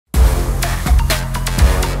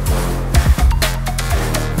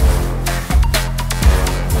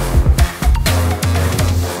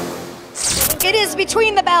It is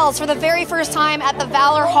Between the Bells for the very first time at the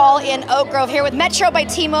Valor Hall in Oak Grove here with Metro by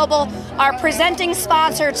T-Mobile, our presenting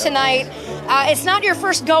sponsor tonight. It's not your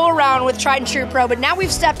first go-around with Tried and True Pro, but now we've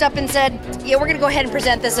stepped up and said, yeah, we're going to go ahead and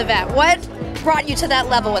present this event. What brought you to that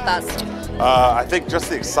level with us? I think just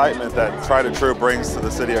the excitement that Tried and True brings to the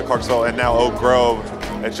city of Clarksville and now Oak Grove.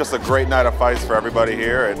 It's just a great night of fights for everybody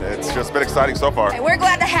here, and it's just been exciting so far. And we're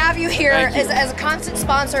glad to have you here as a constant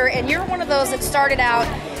sponsor, and you're one of those that started out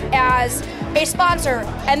as a sponsor,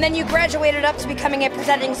 and then you graduated up to becoming a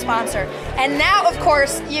presenting sponsor. And now, of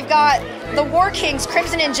course, you've got the War Kings,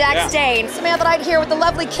 Crimson and Jack Stain. Samantha Knight here with the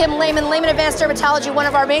lovely Kim Lehman, Lehman Advanced Dermatology, one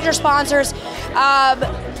of our major sponsors.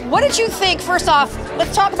 What did you think? First off,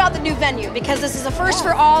 let's talk about the new venue, because this is a first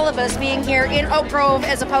for all of us being here in Oak Grove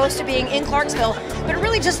as opposed to being in Clarksville, but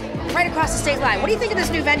really just right across the state line. What do you think of this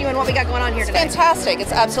new venue and what we got going on here today? It's fantastic.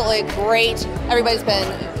 It's absolutely great. Everybody's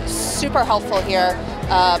been super helpful here.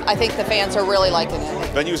 I think the fans are really liking it.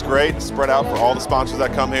 Venue's great, spread out for all the sponsors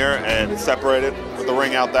that come here, and it's separated with the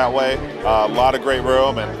ring out that way. A lot of great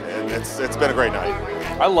room, and it's been a great night.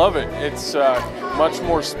 I love it. It's much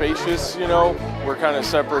more spacious, you know. We're kind of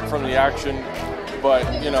separate from the action,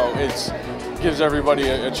 but, you know, it gives everybody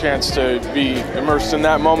a chance to be immersed in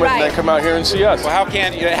that moment and then come out here and see us. Well, how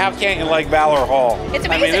can't you like Valor Hall? It's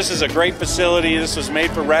amazing. I mean, this is a great facility. This was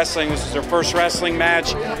made for wrestling. This is their first wrestling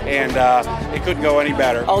match, and it couldn't go any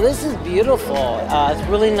better. Oh, this is beautiful. It's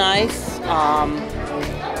really nice.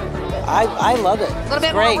 I love it. A little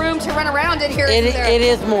bit more room to run around in here. It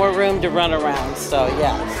is more room to run around, so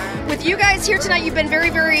yes. With you guys here tonight, you've been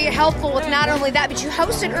very, very helpful with not only that, but you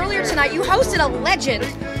hosted earlier tonight, you hosted a legend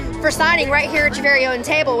for signing right here at your very own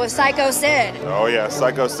table with Psycho Sid. Oh yeah,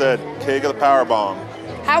 Psycho Sid, king of the powerbomb.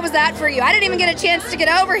 How was that for you? I didn't even get a chance to get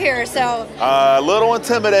over here, so. A little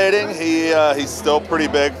intimidating. He's still pretty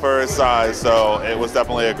big for his size, so it was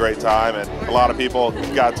definitely a great time, and a lot of people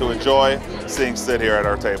got to enjoy seeing Sid here at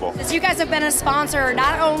our table. So you guys have been a sponsor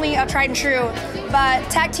not only of Tried and True, but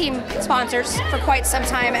tag team sponsors for quite some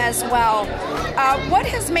time as well. What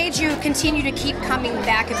has made you continue to keep coming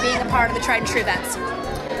back and being a part of the Tried and True events?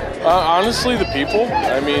 Honestly, the people.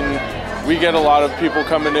 I mean, we get a lot of people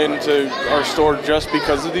coming into our store just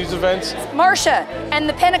because of these events. Marcia and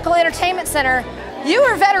the Pinnacle Entertainment Center, you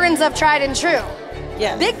are veterans of Tried and True.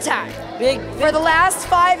 Yeah. Big time. Big. For the last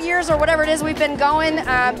 5 years or whatever it is we've been going,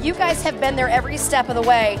 you guys have been there every step of the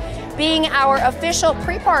way, being our official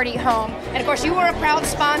pre-party home. And of course, you are a proud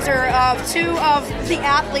sponsor of two of the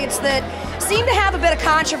athletes that seem to have a bit of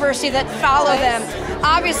controversy that follow them.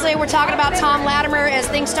 Obviously, we're talking about Tom Latimer. As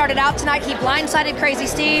things started out tonight, he blindsided Crazy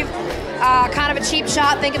Steve. Kind of a cheap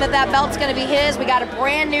shot, thinking that belt's going to be his. We got a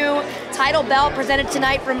brand new title belt presented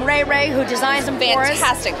tonight from Ray, who designs them for us.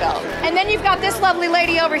 Fantastic belt. And then you've got this lovely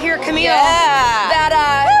lady over here, Camille. Yeah.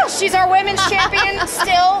 That she's our women's champion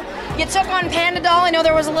still. You took on Pandadol. I know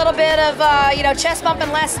there was a little bit of chest bumping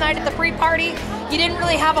last night at the pre-party. You didn't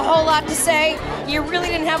really have a whole lot to say. You really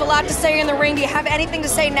didn't have a lot to say in the ring. Do you have anything to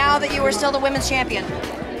say now that you are still the women's champion?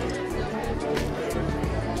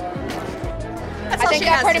 I think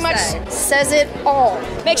that pretty much says it all.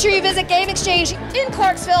 Make sure you visit Game Exchange in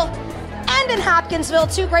Clarksville and in Hopkinsville,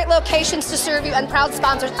 two great locations to serve you and proud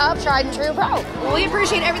sponsors of Tried and True Pro. Well, we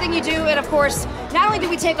appreciate everything you do, and of course, not only did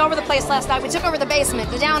we take over the place last night, we took over the basement,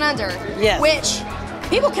 the Down Under, which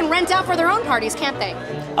people can rent out for their own parties, can't they?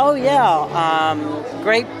 Oh yeah,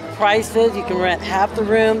 great prices. You can rent half the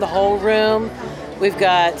room, the whole room. We've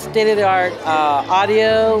got state-of-the-art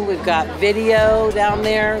audio. We've got video down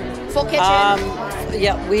there. Full kitchen.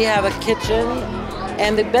 Yeah, we have a kitchen.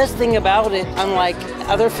 And the best thing about it, unlike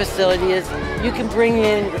other facilities, is you can bring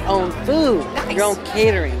in your own food, your own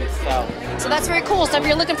catering. So that's very cool. So if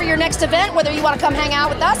you're looking for your next event, whether you want to come hang out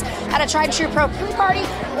with us at a Tried and True Pro pre-party,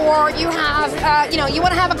 or you have, you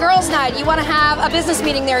want to have a girls' night, you want to have a business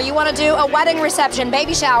meeting there, you want to do a wedding reception,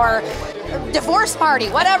 baby shower, divorce party,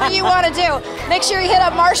 whatever you want to do, make sure you hit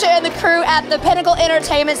up Marcia and the crew at the Pinnacle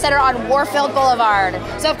Entertainment Center on Warfield Boulevard.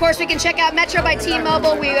 So of course we can check out Metro by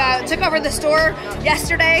T-Mobile. We took over the store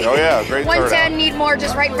yesterday. Oh yeah, great 110 Need More,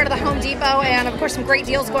 just right in front of the Home Depot, and of course some great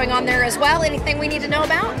deals going on there as well. Anything we need to know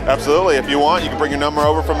about? Absolutely. If you want, you can bring your number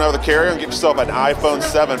over from another carrier and get yourself an iPhone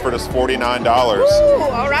 7 for just $49. Ooh,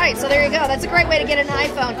 all right, so there you go. That's a great way to get an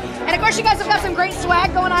iPhone. And of course you guys have got some great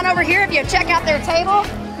swag going on over here. If you check out their table,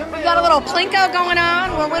 we've got a little Plinko going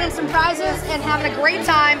on. We're winning some prizes and having a great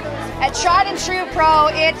time at Tried and True Pro.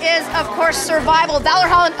 It is, of course, Survival, Valor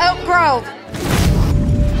Hall in Oak Grove.